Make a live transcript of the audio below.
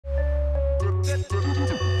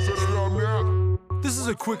This is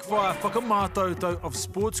a quick-fire whakamātautau of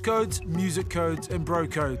sports codes, music codes and bro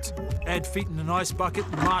codes. Add feet in an ice bucket,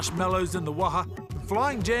 marshmallows in the waha, and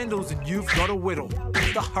flying jandals and you've got a whittle.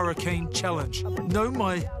 The Hurrellcane Challenge. No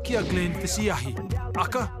mai kia Glen Fisiahi.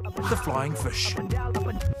 Aka, the flying fish. Let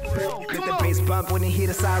the bass bump when you hear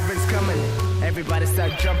the sirens coming. Everybody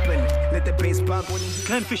start jumping. Let the bass bump when you hear...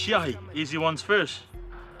 Glen Fisiahi, easy ones first.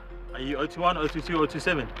 Are you 021, 022 or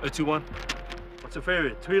 027? 021. What's your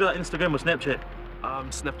favorite? Twitter, Instagram or Snapchat?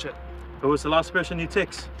 Snapchat. Who was the last person you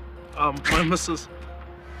text? My missus.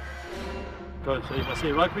 Go, so if I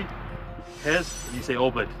say rugby, has, you say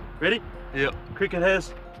All Blacks. Ready? Yeah. Cricket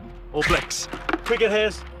has, All Blacks. cricket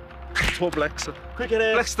has, All Blacks. cricket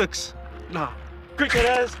has, Black Sticks. Nah. cricket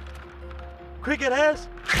has, cricket has,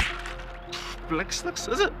 Black Sticks,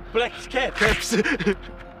 is it? black cat. Caps.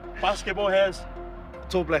 Basketball has,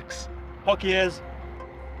 All Blacks. hockey has.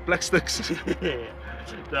 Black Sticks. Yeah.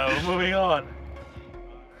 So moving on.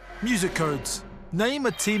 Music codes. Name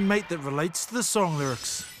a teammate that relates to the song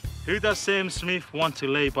lyrics. Who does Sam Smith want to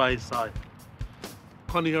lay by his side?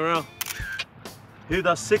 Konrad Hurrell. Who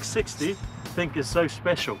does 660 think is so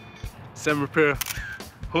special? Sam Repair.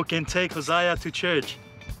 Who can take Hosea to church?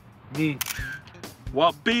 Me.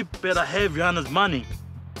 What beep better have Rihanna's money?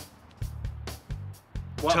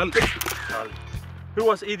 What Charlie. Charlie. Who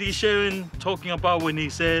was Eddie Sheeran talking about when he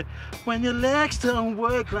said, when your legs don't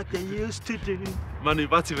work like they used to do? Manu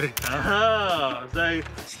Bative. Aha! So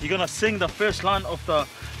you're gonna sing the first line of the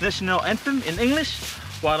national anthem in English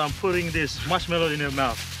while I'm putting this marshmallow in your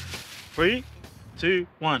mouth. 3, 2,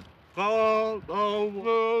 1.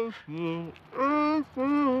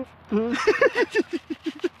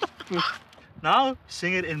 Now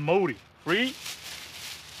sing it in Māori. 3,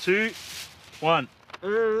 2, 1.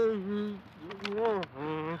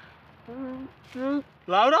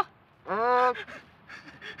 Louder? Back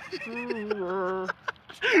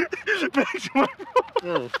to my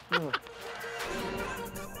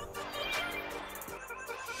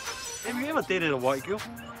Have you ever dated a white girl?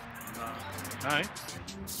 No.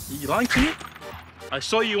 You lying to me? I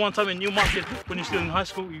saw you one time in Newmarket when you're still in high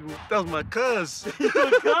school. That was my cuz.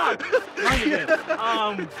 God!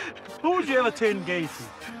 Who would you ever turn gay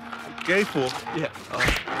to? Gay for? Yeah.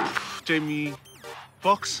 Jamie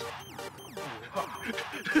Foxx.